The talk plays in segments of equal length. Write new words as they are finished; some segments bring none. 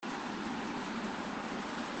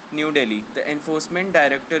New Delhi. The Enforcement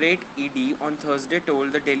Directorate (ED) on Thursday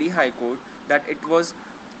told the Delhi High Court that it was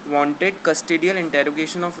wanted custodial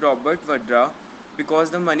interrogation of Robert Vadra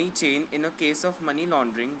because the money chain in a case of money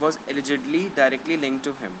laundering was allegedly directly linked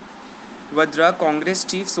to him. Vadra, Congress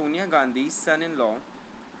chief Sonia Gandhi's son-in-law,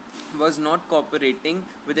 was not cooperating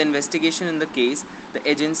with the investigation in the case, the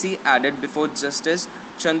agency added. Before Justice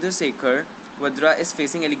Chandrasekhar, Vadra is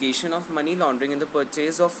facing allegation of money laundering in the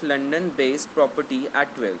purchase of London-based property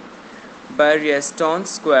at 12 by Reston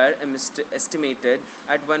Square, estimated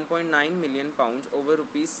at £1.9 million over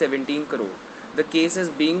rupees 17 crore. The case is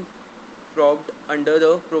being probed under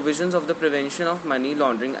the provisions of the Prevention of Money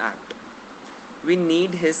Laundering Act. We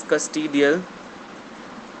need his custodial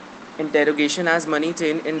interrogation as money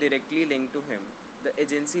chain indirectly linked to him, the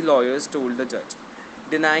agency lawyers told the judge.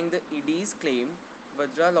 Denying the ED's claim,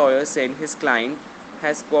 Vadra lawyer said his client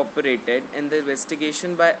has cooperated in the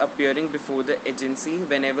investigation by appearing before the agency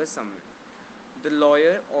whenever summoned. The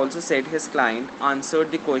lawyer also said his client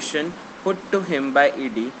answered the question put to him by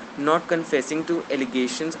ED. Not confessing to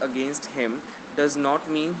allegations against him does not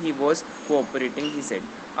mean he was cooperating, he said.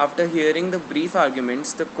 After hearing the brief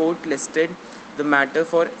arguments, the court listed the matter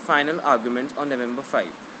for final arguments on November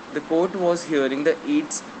 5. The court was hearing the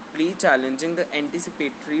ED's plea challenging the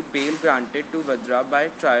anticipatory bail granted to Vadra by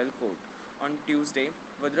trial court. On Tuesday,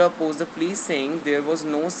 Vadra opposed the plea, saying there was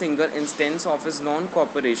no single instance of his non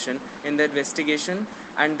cooperation in the investigation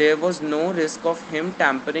and there was no risk of him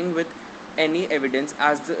tampering with any evidence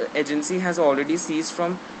as the agency has already seized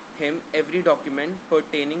from him every document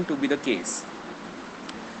pertaining to be the case.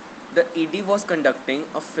 The ED was conducting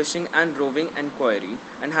a fishing and roving enquiry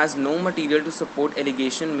and has no material to support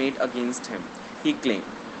allegation made against him, he claimed.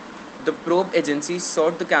 The probe agency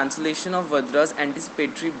sought the cancellation of Vadra's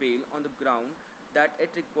anticipatory bail on the ground that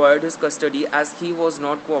it required his custody as he was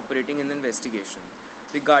not cooperating in the investigation.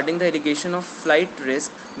 Regarding the allegation of flight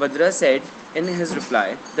risk, Vadra said in his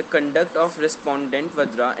reply, the conduct of respondent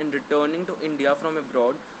Vadra in returning to India from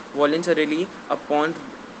abroad voluntarily upon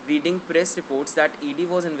reading press reports that ED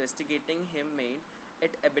was investigating him made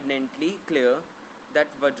it evidently clear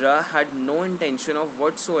that Vadra had no intention of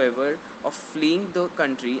whatsoever of fleeing the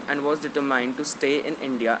country and was determined to stay in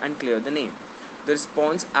India and clear the name. The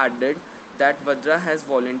response added that Vadra has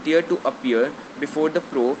volunteered to appear before the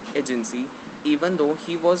probe agency even though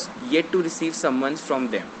he was yet to receive summons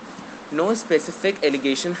from them. No specific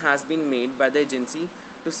allegation has been made by the agency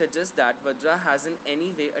to suggest that Vadra has in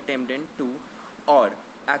any way attempted to or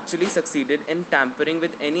actually succeeded in tampering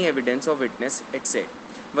with any evidence or witness, it said.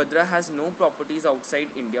 Vadra has no properties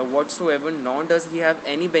outside India whatsoever, nor does he have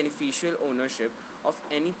any beneficial ownership of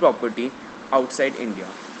any property outside India.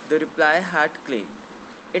 The reply had claimed.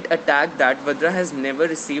 It attacked that Vadra has never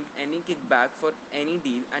received any kickback for any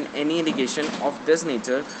deal and any allegation of this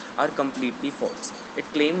nature are completely false. It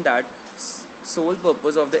claimed that sole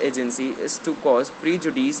purpose of the agency is to cause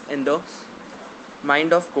prejudice in the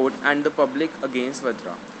mind of court and the public against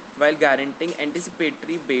Vadra. While guaranteeing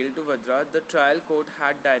anticipatory bail to Vadra, the trial court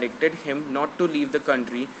had directed him not to leave the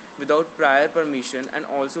country without prior permission and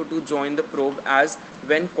also to join the probe as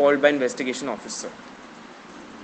when called by investigation officer.